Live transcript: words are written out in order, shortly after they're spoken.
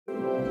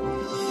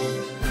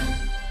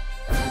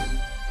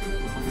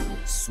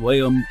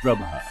Swayam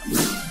Prabha.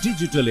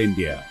 Digital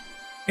India.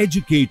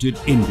 Educated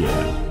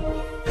India.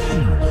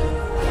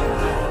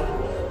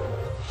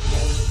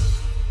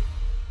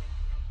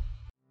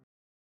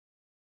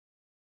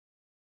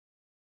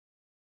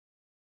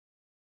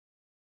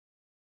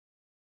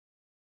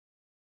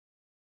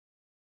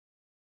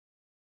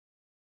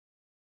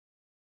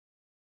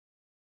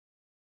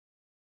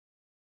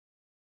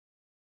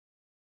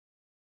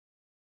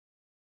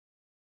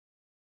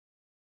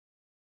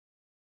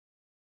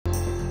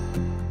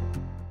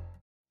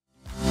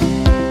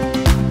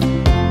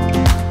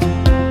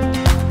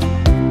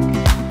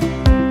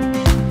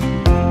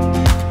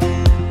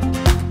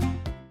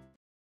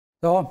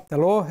 So,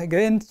 hello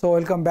again. So,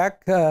 welcome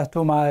back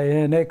to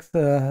my next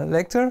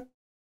lecture.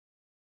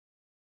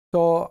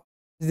 So,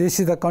 this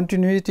is the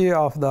continuity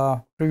of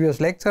the previous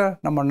lecture,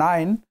 number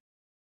 9.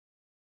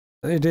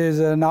 It is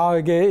now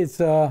again, it's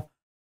so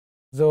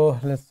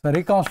let's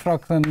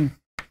reconstruction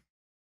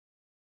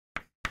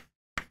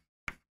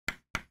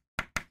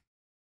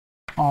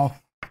of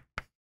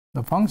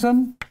the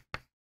function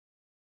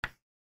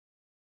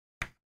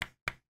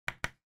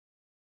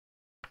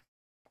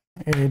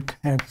at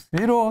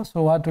x0.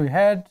 So what we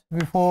had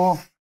before,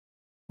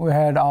 we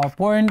had our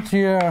point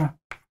here.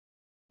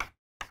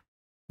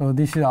 So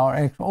this is our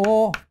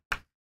xo.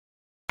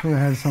 So we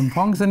had some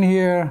function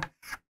here.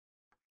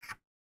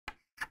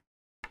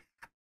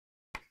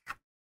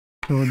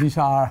 So these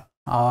are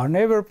our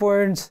neighbor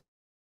points.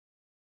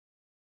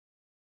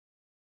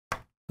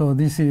 So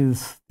these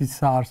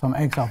are some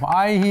x of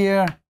I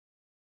here.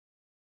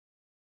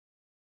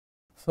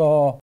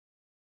 So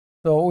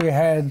we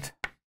had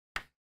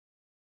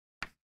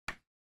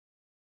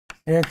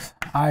x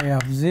I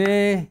of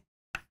j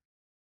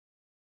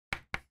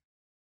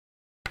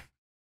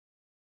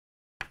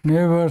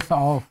neighbors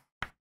of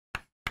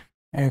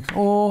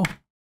xo.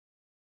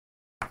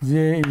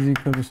 J is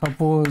equal to,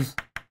 suppose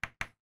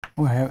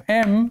we have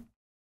m.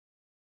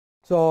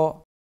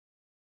 So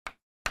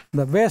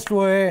the best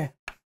way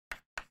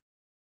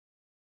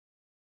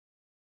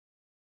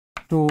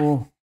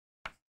to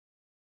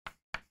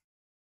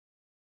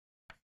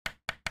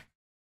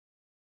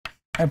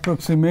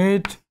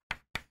approximate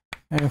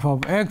f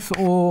of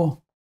xo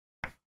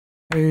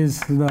is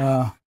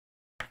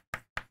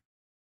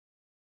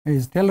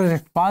Taylor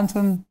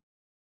expansion.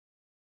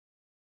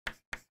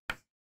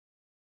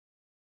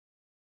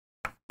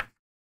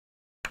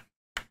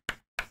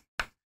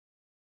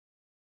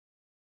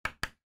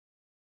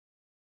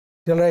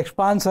 Taylor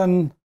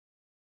expansion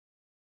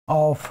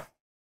of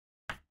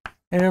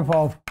f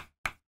of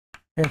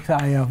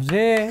xi of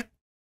j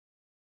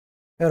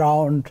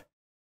around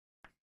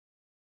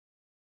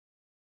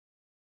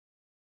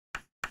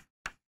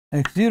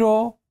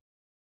x0.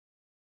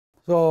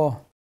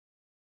 So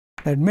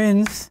that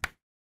means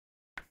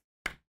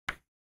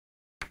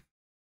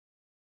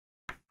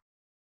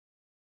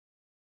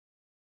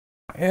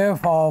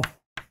f of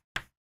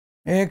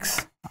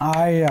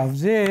xi of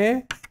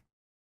j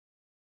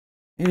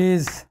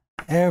is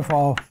f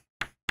of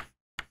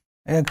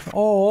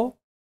xo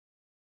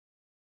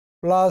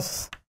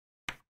plus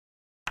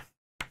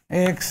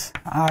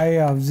xi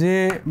of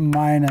j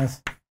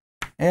minus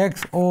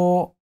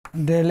xo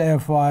del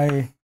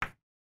fy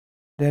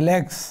del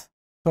x.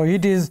 So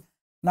it is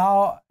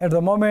now, at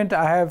the moment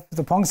I have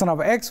the function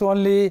of x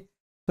only,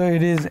 so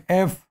it is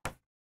f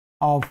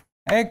of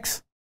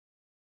x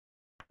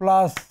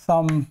plus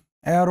some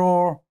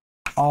error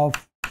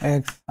of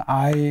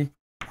xi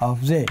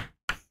of j.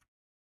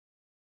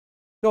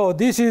 So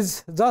this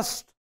is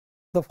just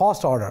the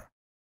first order,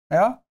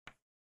 yeah.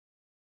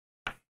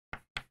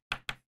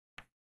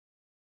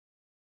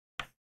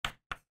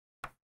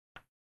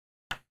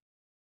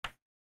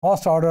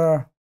 First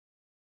order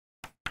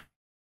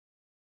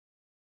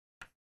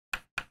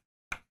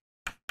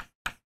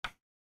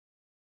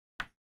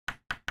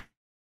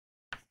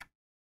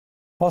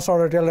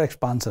Taylor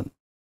expansion.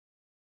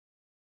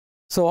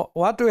 So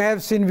what we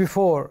have seen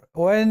before,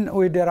 when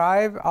we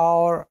derive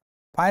our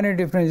finite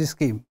difference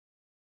scheme,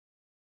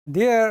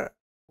 there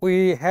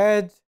we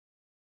had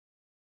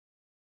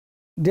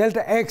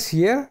delta x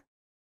here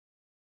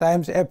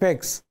times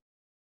fx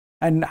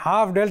and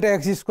half delta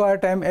x square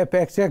times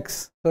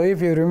fxx. So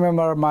if you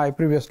remember my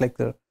previous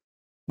lecture.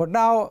 But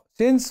now,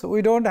 since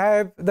we don't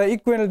have the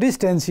equivalent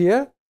distance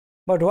here,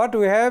 but what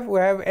we have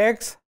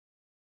x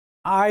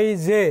I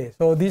j.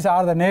 So these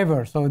are the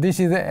neighbors. So this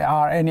is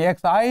our any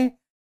xi.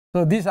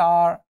 So these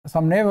are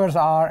some neighbors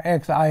are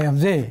xi of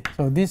j.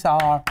 So these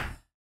all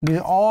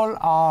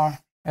are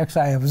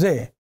xi of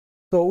j.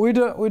 So we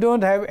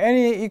don't have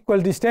any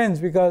equal distance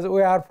because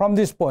we are from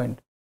this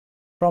point.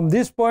 From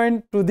this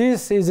point to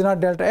this is not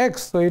delta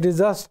x. So it is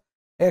just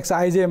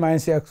xij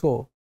minus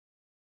xo.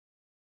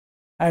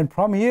 And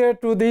from here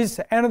to this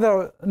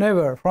another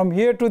neighbor. From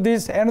here to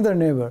this another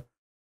neighbor.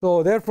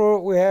 So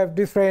therefore we have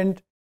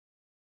different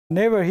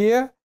neighbor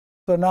here.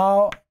 So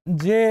now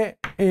j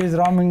is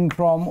roaming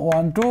from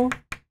 1 to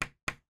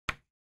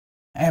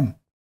m.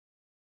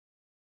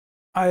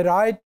 I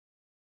write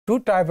two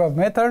types of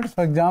methods.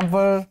 For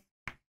example,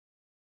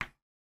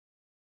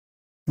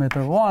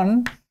 method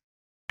 1,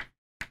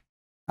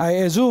 I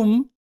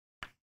assume,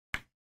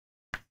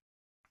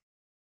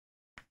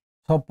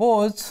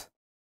 suppose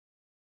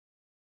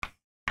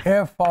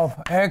f of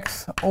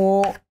x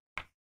o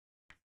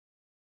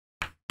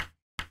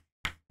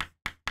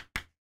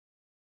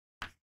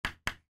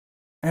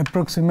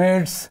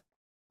approximates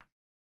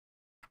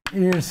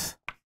its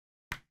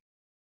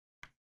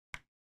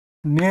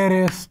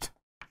nearest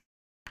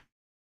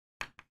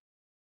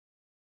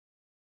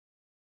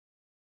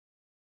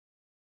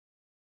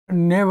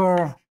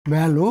neighbor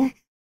value.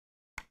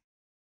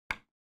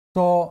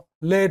 So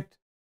let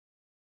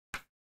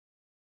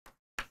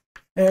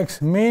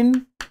x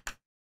mean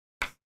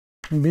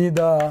be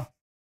the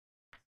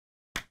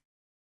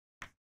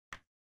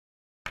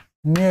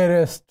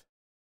nearest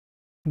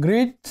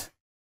grid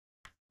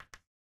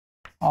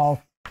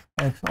of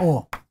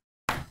xo.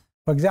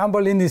 For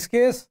example, in this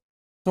case,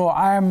 so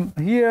I am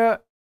here,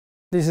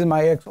 this is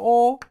my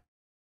xo,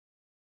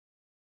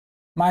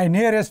 my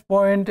nearest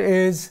point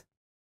is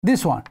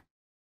this one.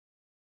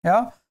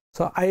 Yeah,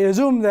 so I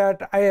assume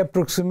that I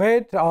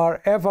approximate,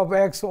 or f of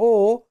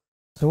xo,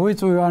 so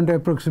which we want to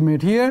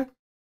approximate here,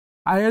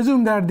 I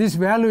assume that this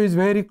value is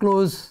very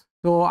close,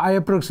 so I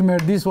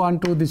approximate this one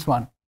to this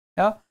one.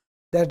 Yeah,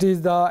 that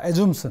is the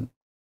assumption.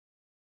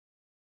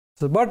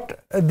 So,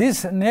 but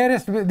this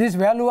nearest, this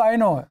value I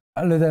know,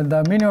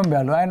 the minimum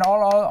value, and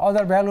all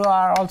other values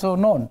are also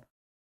known.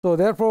 So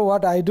therefore,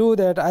 what I do,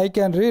 that I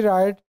can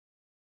rewrite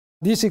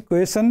this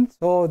equation.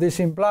 So this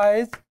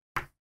implies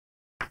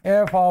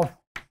f of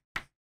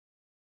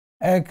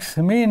x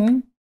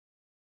mean,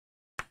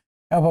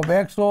 f of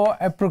xo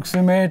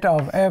approximate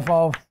of f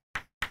of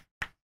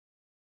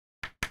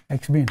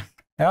x mean.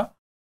 Yeah,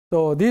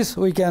 so this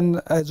we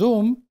can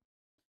assume,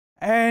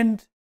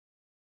 and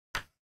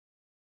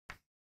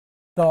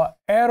the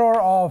error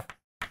of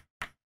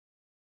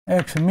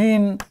x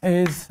mean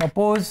is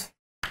suppose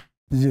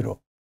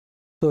 0.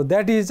 So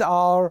that is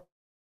our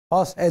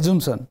first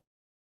assumption.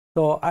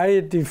 So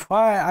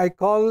I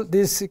call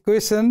this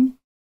equation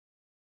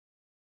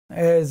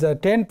as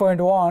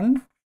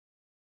 10.1.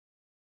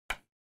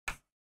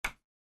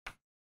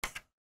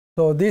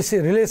 So this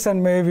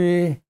relation may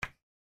be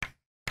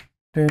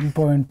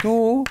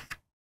 10.2.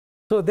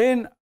 So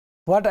then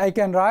what I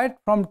can write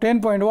from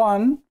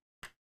 10.1,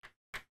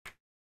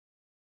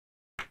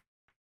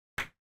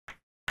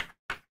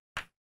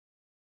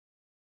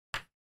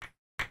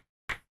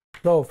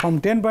 so from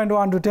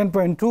 10.1 to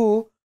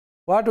 10.2,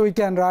 what we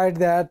can write,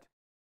 that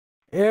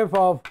f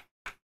of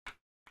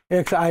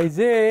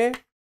xij,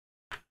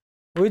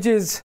 which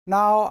is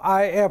now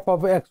f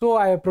of xo,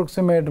 I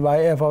approximate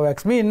by f of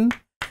x mean,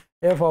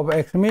 f of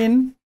x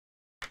mean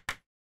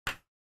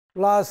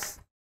plus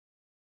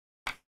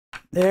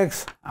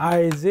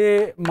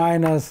xij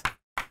minus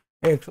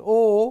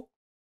xo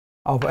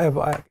of f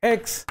of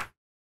x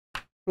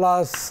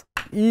plus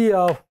e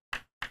of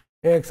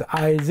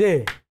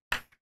xij.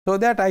 So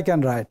that I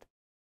can write.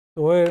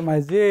 So where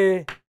my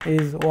j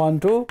is 1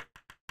 to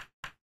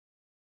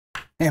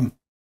m.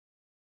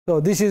 So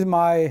this is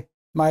my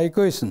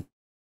equation.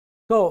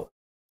 So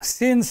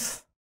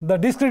since the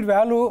discrete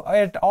value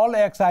at all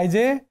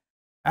xij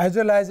as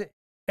well as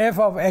f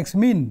of x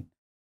mean,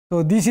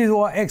 so this is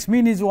x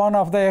mean is one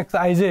of the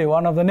xij,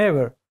 one of the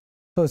neighbor.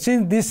 So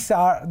since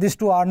these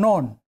two are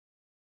known,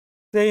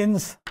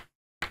 since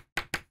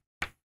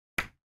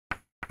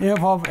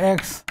f of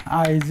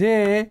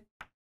xij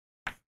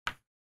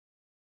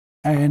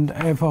and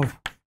f of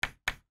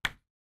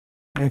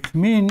x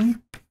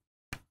mean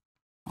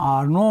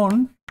are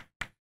known,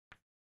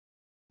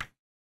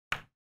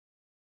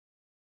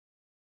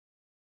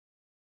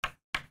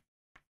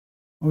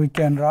 we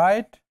can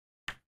write,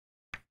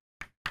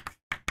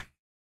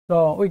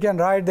 so we can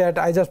write that,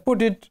 I just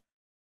put it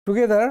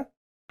together,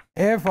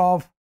 f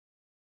of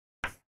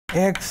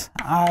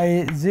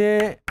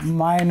xij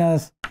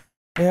minus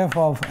f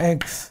of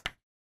x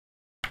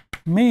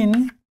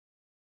mean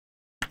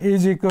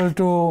is equal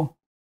to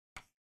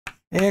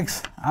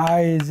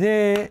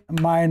xij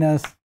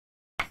minus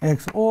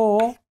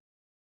xo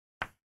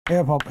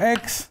f of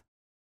x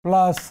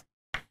plus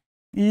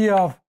e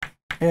of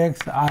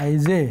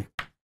xij.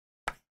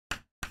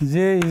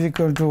 J is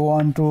equal to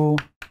 1 to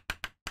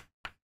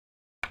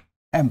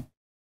m.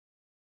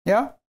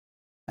 Yeah,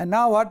 and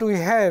now what we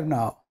have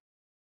now,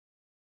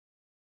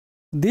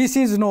 this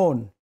is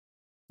known,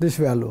 this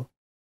value.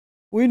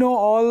 We know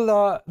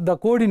all the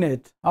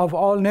coordinate of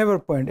all neighbor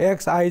point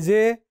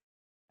xij,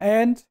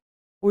 and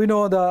we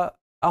know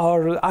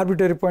our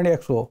arbitrary point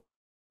xo.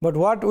 But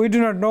what we do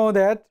not know,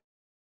 that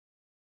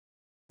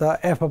the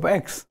f of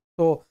x.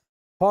 So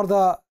for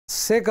the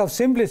sake of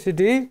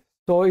simplicity,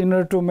 so in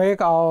order to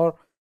make our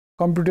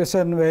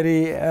computation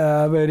very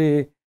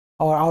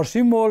or our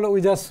symbol,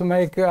 we just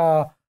make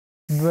a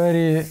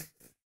very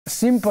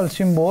simple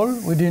symbol.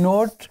 We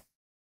denote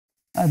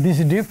this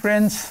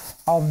difference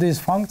of this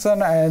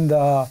function and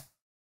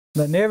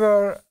the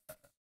neighbor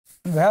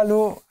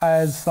value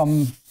as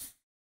some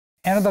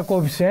another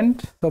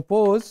coefficient.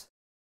 Suppose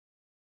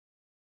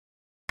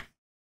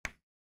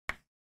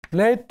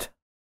let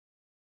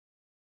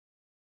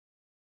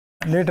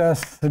let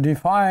us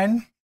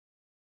define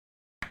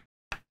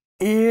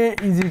A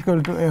is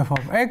equal to f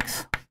of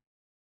x,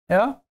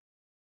 yeah,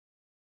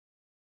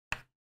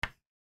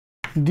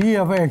 d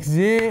of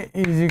xj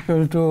is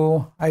equal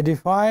to, I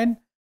define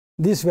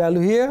this value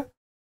here,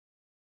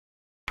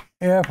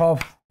 f of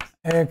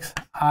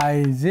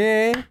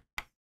xij,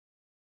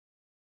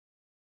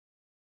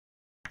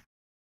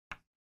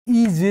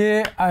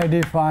 ej I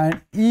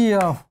define e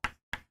of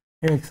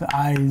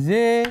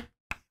xij,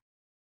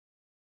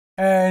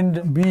 and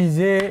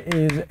bj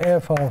is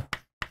f of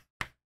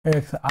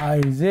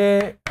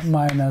xij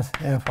minus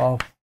f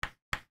of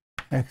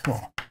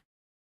xo.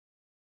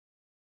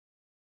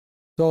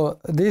 So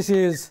this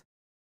is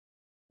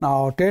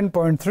now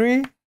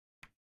 10.3.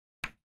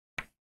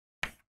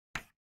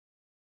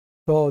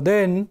 So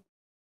then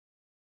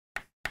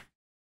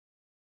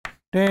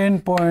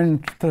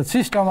the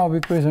system of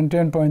equation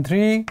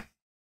 10.3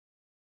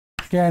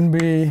 can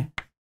be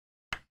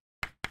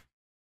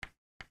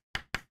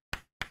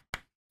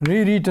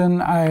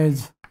rewritten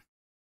as,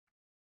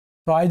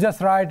 so I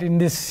just write in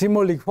this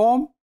symbolic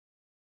form.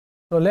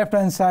 So left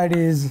hand side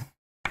is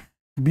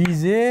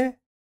bj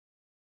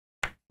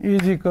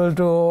is equal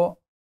to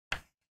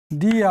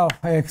d of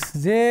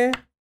xj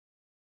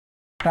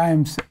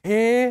times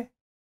a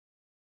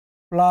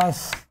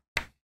plus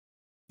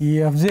e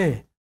of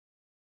j.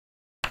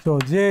 So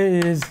j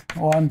is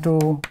 1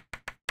 to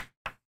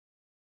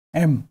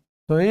m.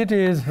 So it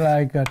is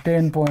like a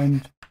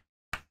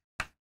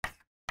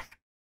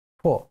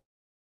 10.4.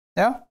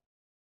 Yeah.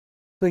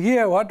 So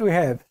here what we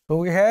have? So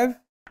we have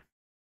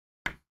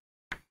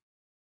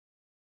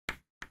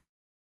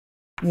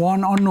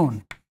one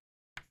unknown,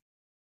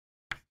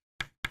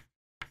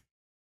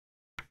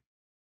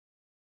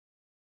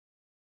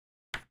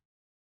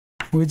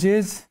 which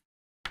is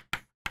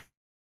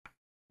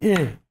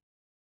A.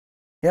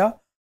 Yeah.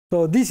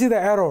 So this is the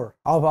error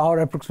of our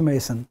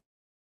approximation.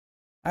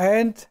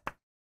 And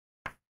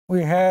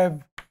we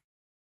have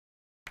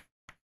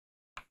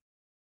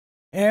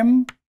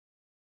m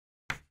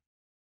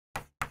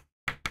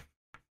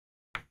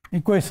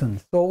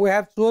equations. So we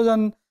have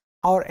chosen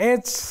our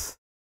h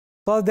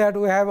so that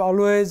we have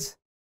always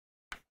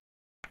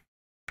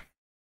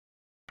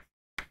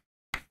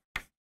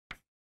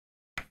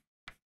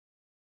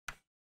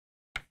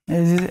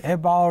this is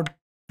about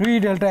 3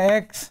 delta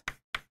x,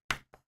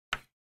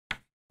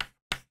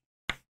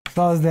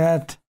 such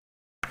that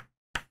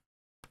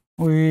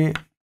we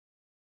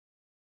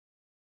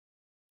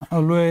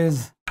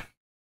always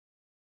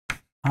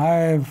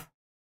have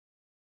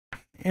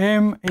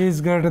m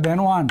is greater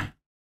than 1.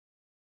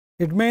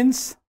 It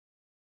means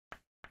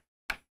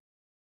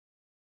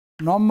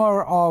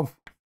number of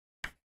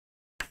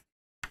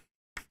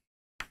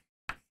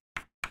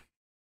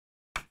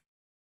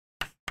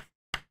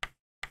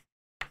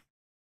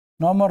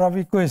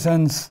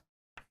equations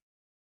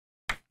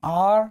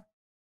are,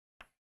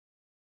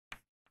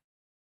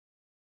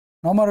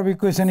 number of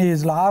equation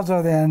is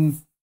larger than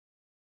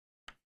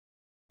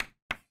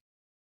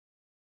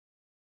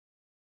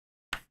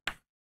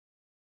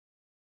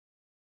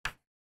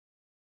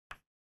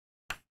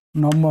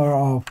number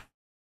of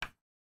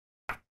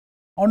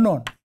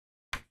unknown.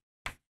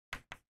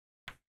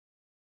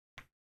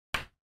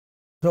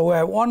 So we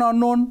have one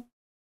unknown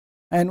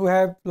and we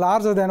have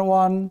larger than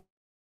one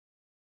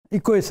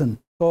equation.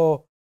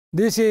 So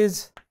this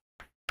is,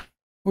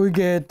 we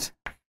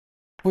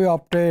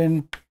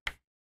obtain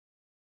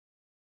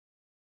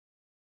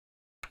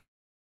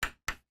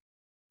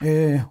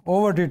a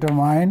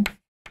overdetermined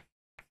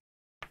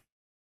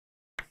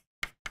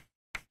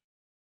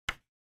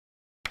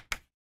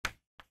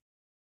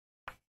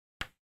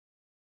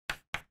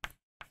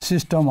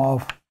system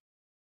of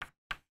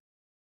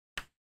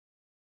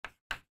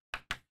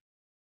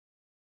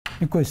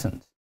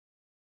equations.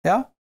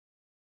 Yeah.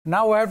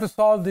 Now we have to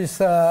solve this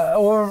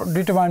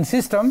overdetermined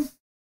system.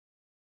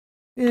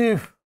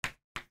 If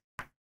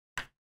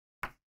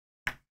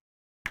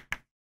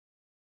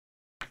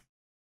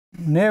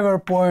neighbor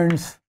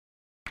points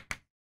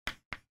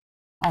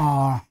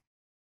are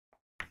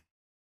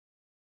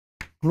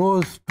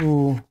close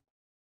to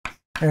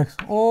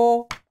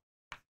xo,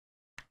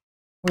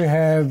 we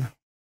have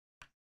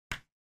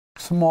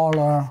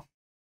smaller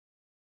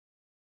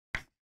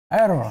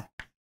error,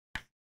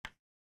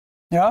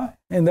 yeah,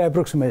 in the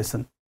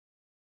approximation.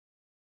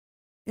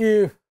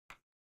 If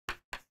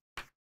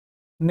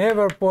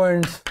neighbor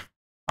points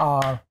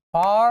are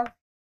far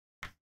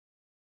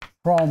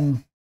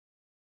from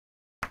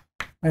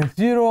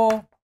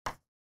x0,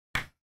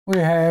 we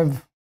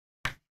have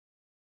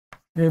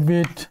a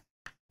bit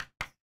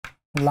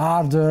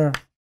larger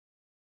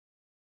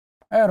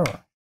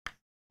error.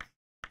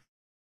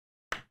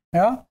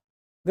 Yeah.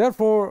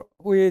 Therefore,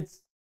 we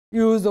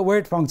use the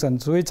weight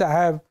functions, which I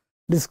have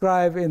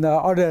described in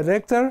the earlier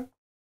lecture.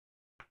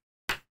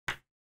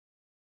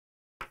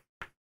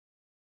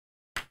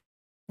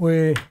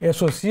 We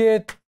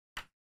associate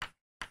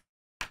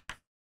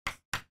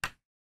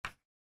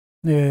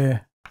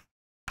the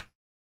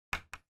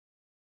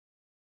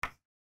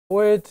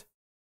weight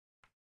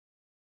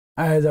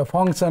as a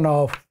function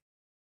of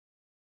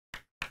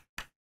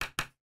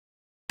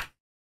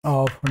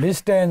of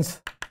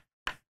distance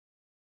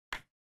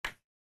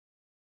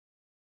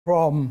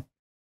from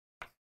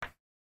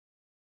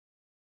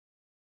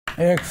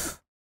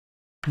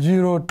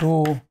x0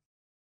 to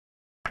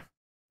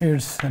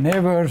its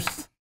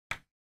neighbors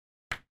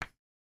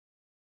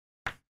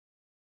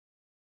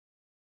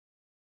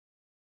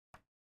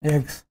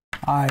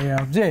xi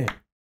of j.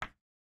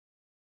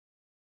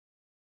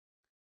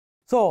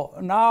 So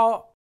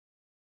now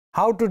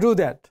how to do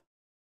that?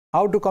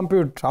 How to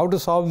compute, how to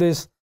solve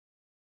this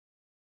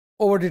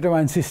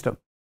overdetermined system?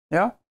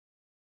 Yeah.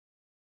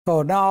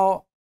 So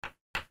now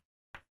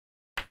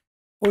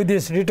with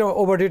this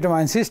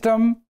overdetermined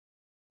system,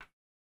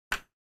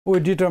 we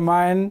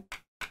determine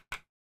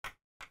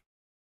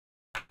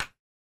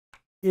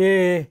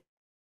A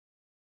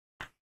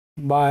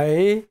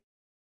by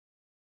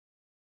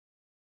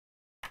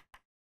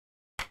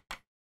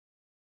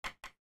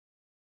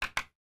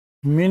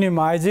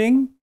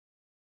minimizing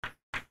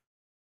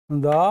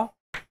the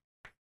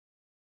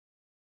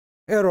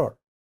error.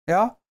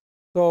 Yeah.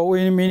 So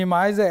we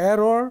minimize the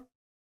error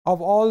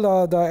of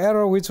all the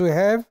error which we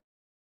have,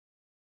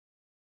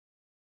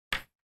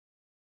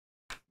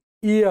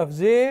 E of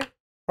j,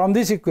 from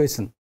this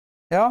equation.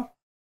 Yeah.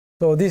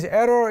 So this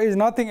error is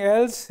nothing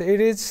else. It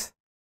is,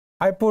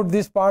 I put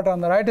this part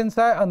on the right hand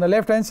side, on the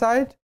left hand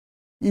side.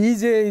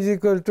 Ej is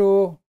equal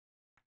to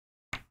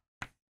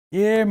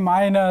A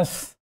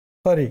minus,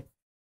 sorry,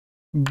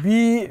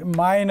 B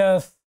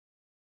minus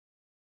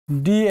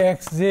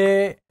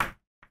dxj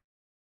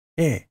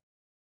A.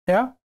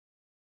 Yeah.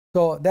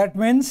 So that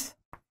means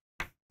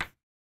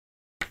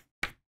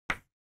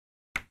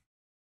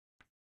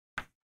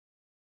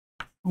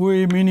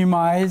we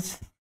minimize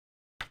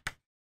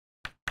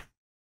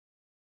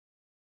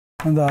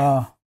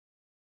the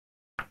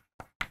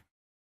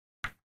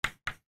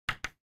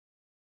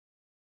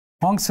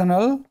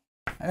functional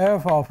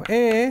f of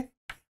A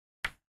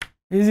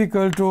is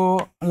equal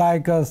to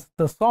like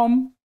the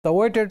sum, the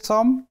weighted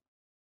sum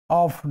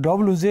of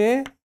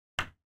wj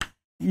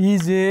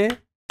ej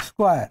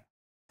square,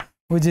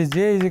 which is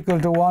j is equal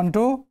to 1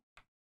 to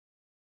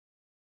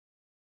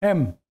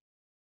m.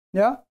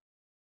 Yeah.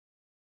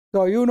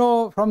 So you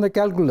know from the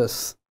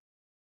calculus.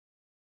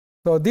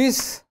 So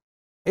this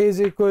is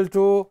equal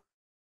to,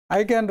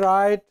 I can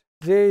write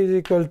j is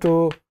equal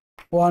to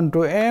 1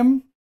 to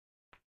m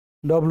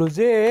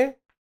wj.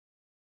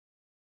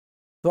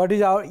 What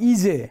is our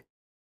ej?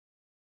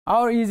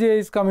 Our ej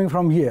is coming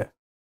from here.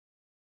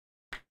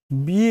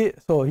 B,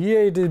 so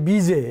here it is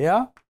bj,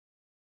 yeah.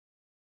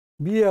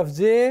 B of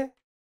j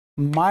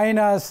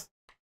minus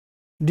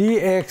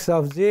dx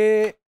of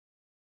j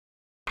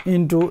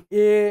into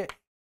A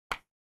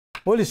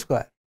whole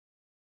square.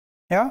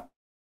 Yeah.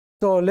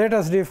 So let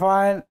us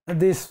define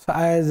this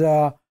as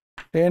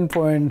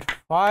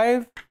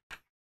 10.5,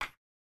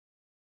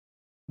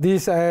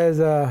 this as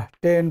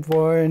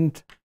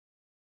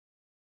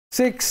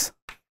 10.6.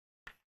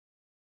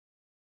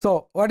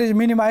 So what is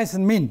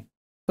minimization mean?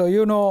 So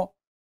you know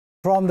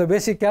from the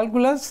basic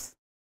calculus,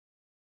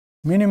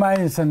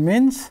 minimization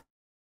means,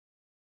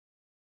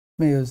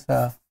 let me use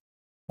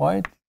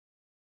white.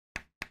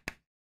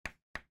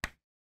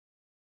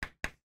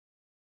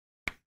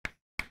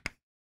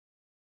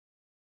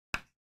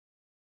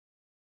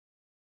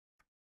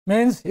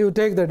 Means you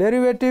take the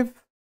derivative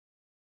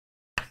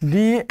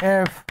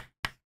df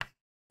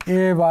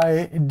A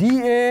by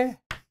dA,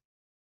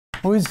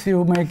 which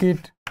you make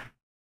it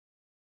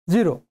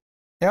 0.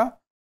 Yeah.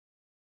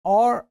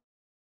 Or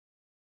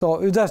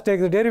so you just take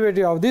the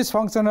derivative of this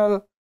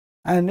functional,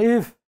 and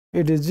if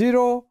it is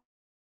 0,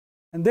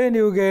 and then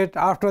you get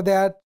after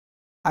that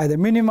either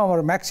minimum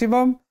or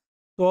maximum.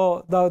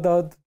 So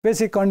the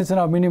basic condition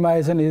of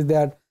minimization is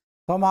that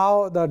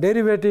somehow the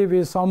derivative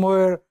is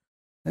somewhere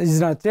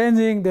is not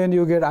changing, then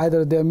you get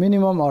either the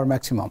minimum or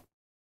maximum.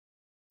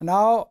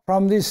 Now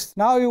from this,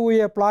 now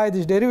we apply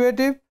this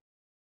derivative.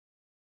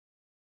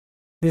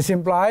 This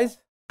implies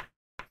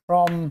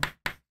from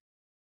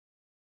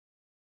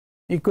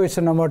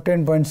equation number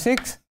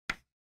 10.6,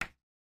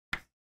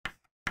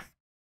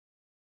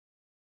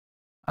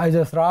 I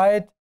just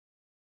write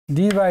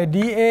d by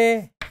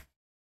dA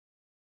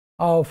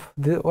of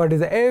the, what is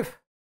the f?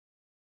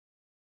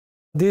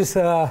 This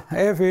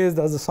f is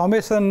the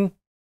summation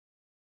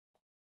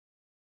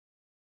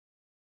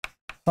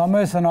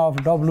of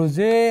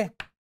wj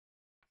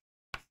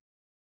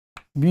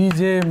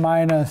bj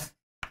minus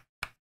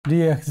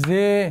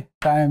dxj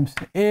times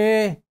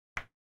A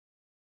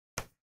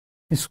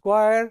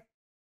square.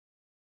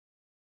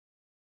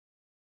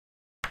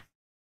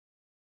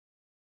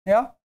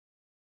 Yeah,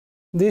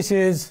 this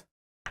is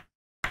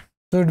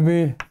should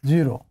be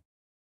 0.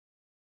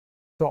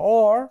 So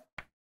or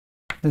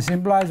this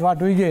implies what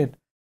we get.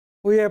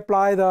 We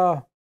apply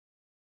the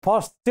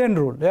first chain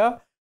rule. Yeah,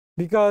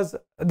 because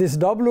this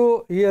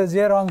w here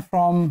 0 runs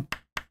from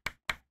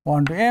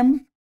 1 to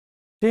m.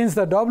 Since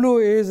the w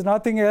is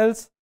nothing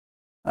else,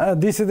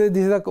 this is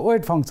the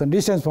weight function,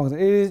 distance function.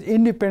 It is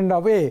independent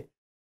of A.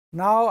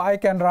 Now I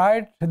can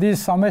write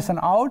this summation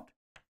out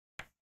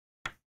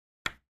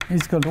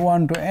is equal to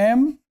 1 to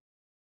m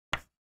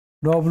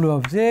W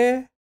of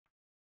j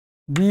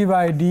d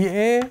by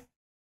dA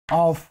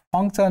of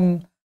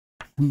function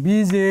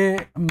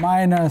bj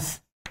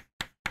minus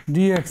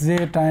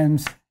dxj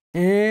times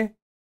a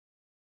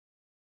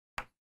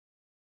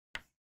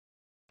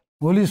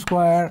whole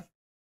square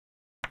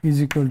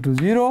is equal to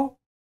 0.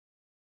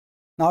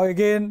 Now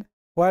again,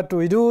 what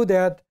we do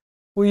that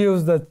we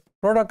use the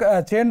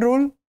product chain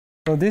rule.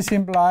 So this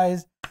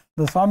implies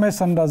the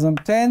summation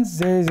doesn't change.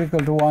 J is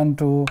equal to 1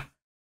 to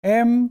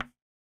m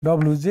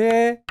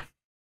wj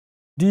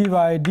d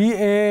by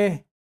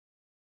dA.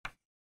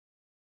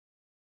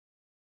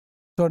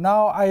 So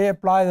now I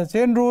apply the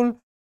chain rule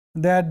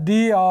that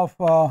d of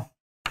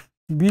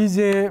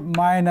bj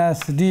minus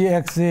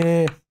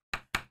dxj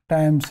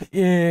times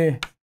a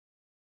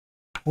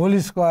whole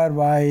square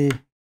by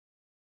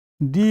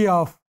d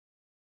of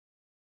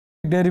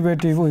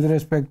derivative with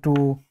respect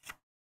to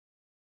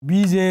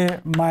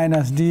bj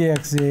minus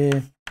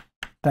dxj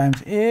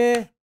times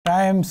a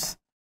times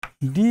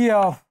d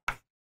of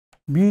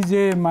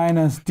bj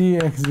minus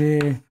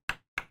dxj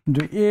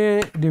into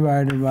a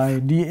divided by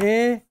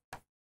dA.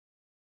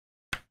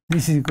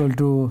 This is equal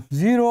to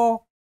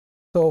 0.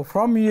 So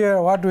from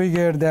here what we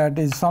get, that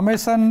is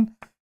summation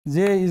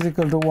j is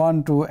equal to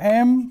 1 to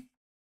m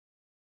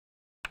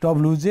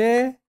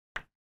wj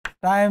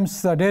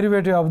times the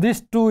derivative of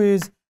this 2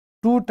 is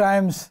 2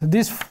 times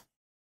this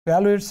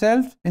value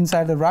itself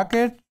inside the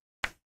bracket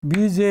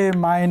bj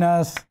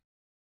minus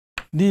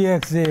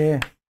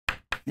dxj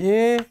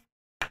a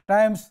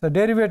times the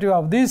derivative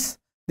of this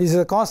is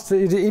a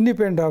constant, it is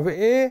independent of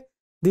a,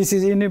 this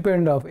is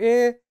independent of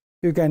a,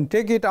 you can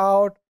take it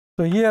out.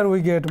 So here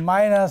we get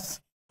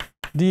minus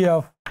d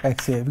of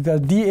xa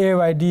because dA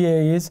by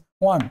dA is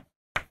 1.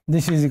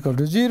 This is equal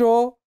to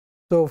 0.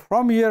 So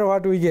from here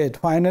what we get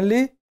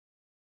finally,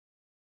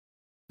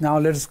 now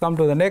let's come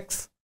to the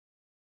next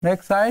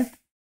side.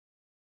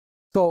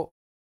 So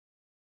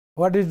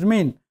what does it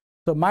mean?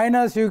 So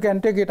minus you can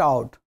take it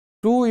out,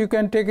 2 you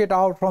can take it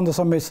out from the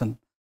summation,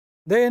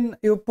 then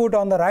you put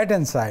on the right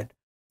hand side.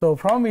 So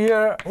from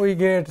here we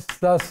get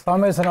the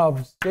summation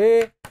of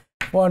j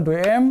 1 to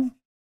m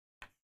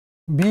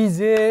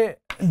bj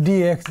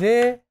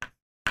dxj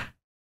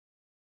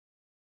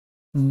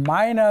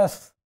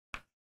minus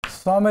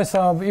summation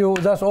of, you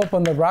just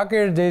open the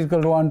bracket, j is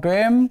equal to 1 to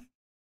m.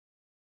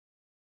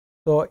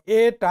 So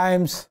a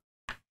times,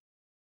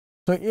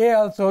 so a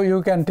also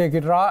you can take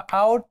it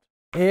out,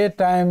 a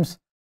times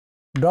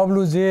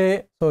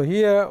wj. So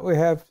here we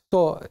have,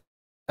 so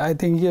I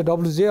think here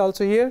wj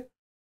also here.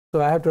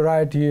 So I have to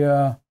write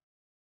here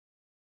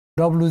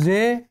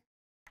wj,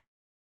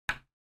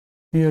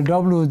 here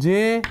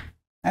wj,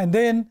 and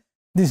then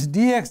this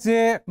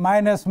dxj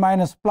minus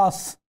minus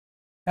plus,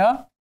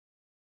 yeah.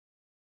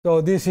 So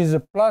this is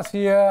a plus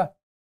here,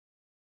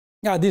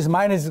 yeah, this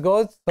minus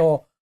goes,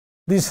 so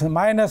this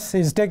minus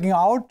is taking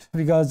out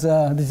because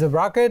this is a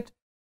bracket.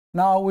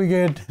 Now we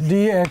get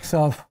dx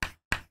of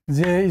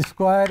j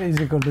square is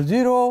equal to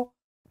 0,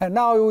 and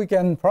now we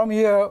can, from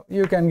here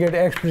you can get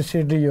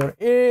explicitly your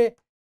a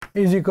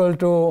is equal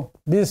to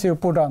this, you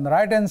put on the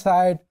right hand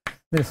side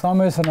the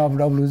summation of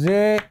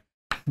wj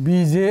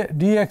bj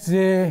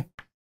dxj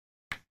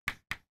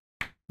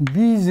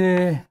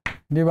bj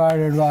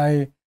divided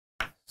by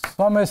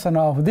summation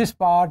of this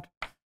part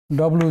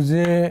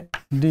wj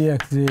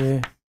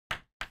dxj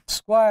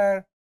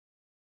square.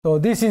 So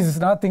this is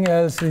nothing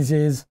else, this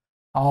is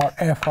our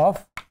f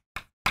of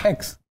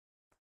x.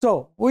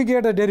 So we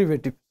get a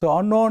derivative, so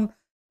unknown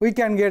we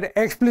can get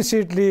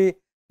explicitly.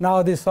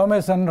 Now this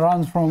summation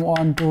runs from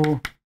 1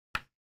 to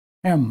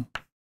m.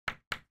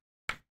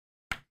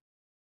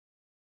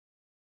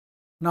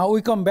 Now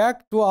we come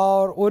back to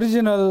our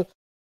original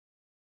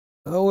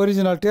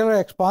Taylor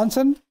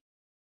expansion.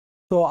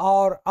 So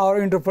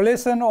our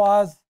interpolation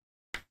was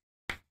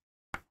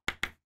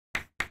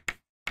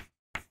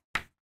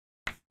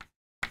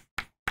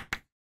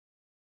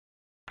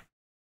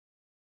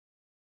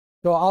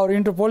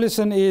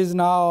is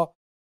now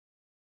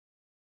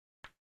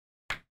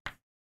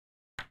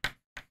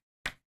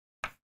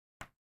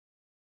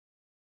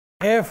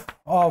f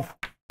of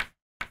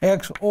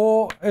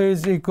xo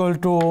is equal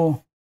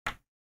to,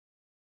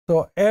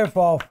 so f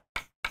of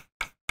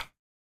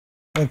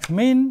x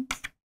mean,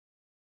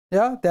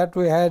 yeah, that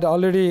we had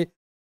already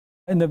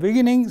in the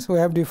beginning. So we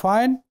have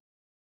defined,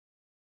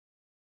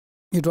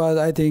 it was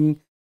I think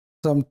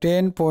some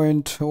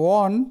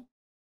 10.1,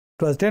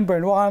 it was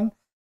 10.1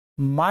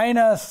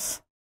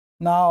 minus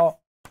now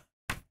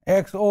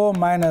xo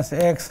minus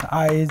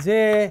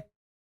xij,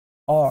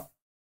 or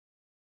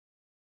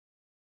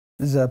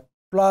is a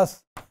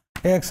plus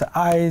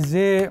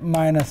xij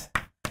minus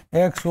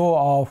xo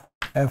of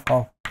f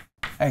of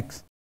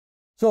x.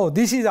 So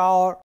this is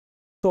our,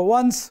 so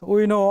once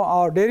we know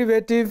our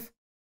derivative,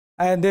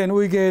 and then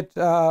we get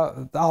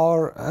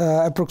our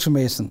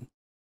approximation.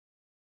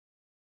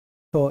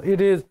 So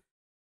it is,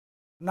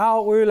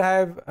 now we will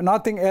have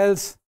nothing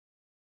else.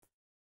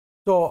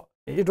 So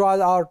it was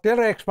our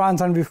Taylor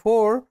expansion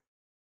before.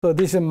 So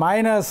this is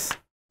minus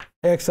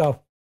x of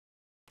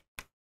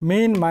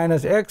mean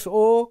minus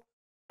xo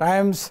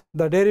times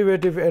the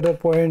derivative at a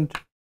point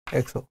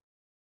xo.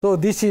 So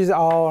this is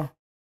our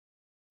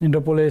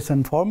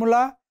interpolation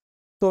formula.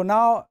 So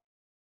now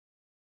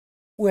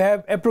we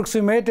have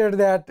approximated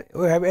that,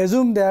 we have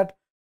assumed that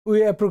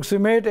we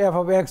approximate f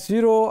of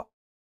x0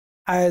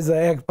 as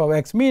f of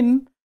x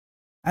min,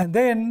 and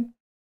then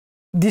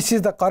this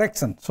is the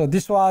correction. So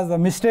this was the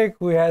mistake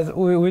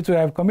which we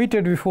have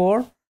committed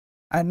before,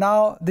 and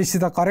now this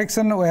is the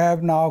correction we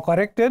have now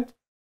corrected.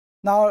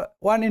 Now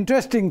one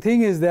interesting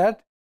thing is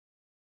that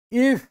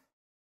if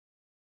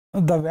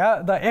the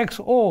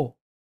xo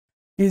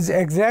is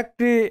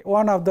exactly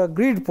one of the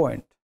grid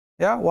point,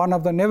 one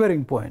of the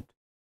neighboring point,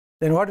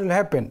 then what will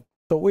happen?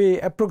 So we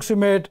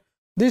approximate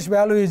this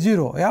value is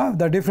 0,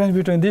 the difference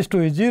between these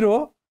two is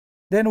 0,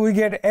 then we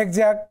get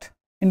exact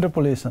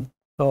interpolation.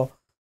 So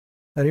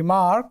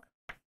remark,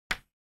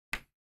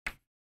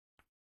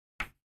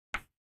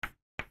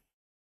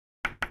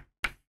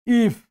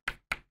 if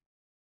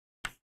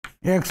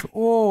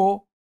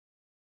xo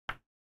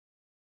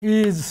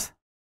is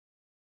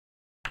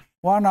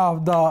one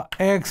of the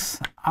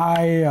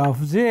xi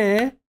of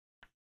j,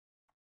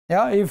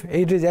 if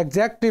it is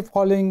exactly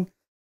falling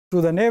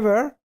to the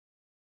neighbor,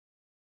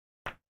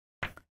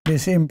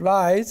 this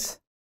implies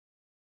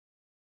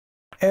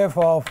f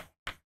of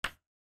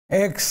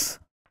xo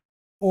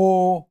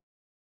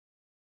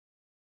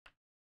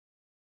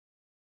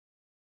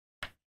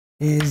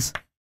is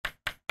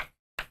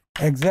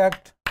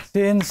exact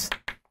since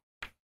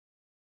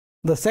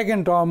the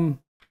second term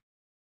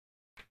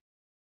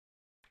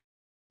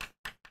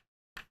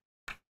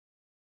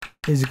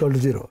is equal to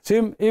 0.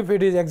 If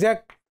it is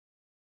exact,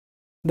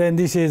 then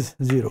this is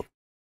 0.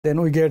 Then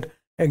we get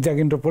exact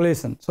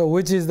interpolation. So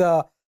which is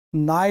the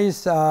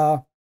nice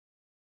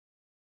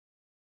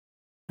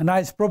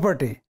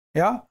property.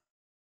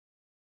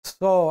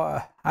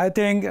 So I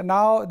think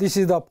now this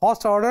is the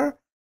first order,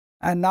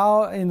 and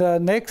now in the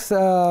next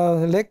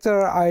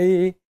lecture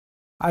I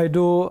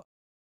do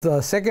the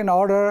second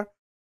order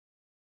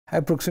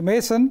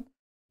approximation,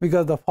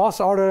 because the first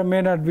order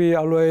may not be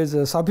always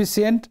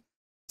sufficient.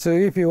 So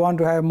if you want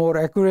to have more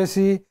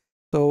accuracy,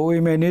 so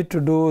we may need to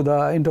do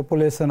the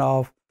interpolation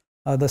of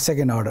the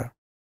second order.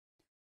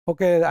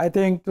 Okay, I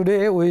think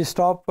today we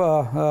stop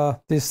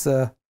this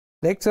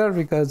lecture,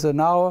 because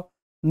now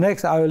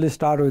next I will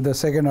start with the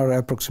second order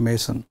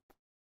approximation.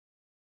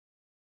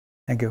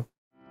 Thank you.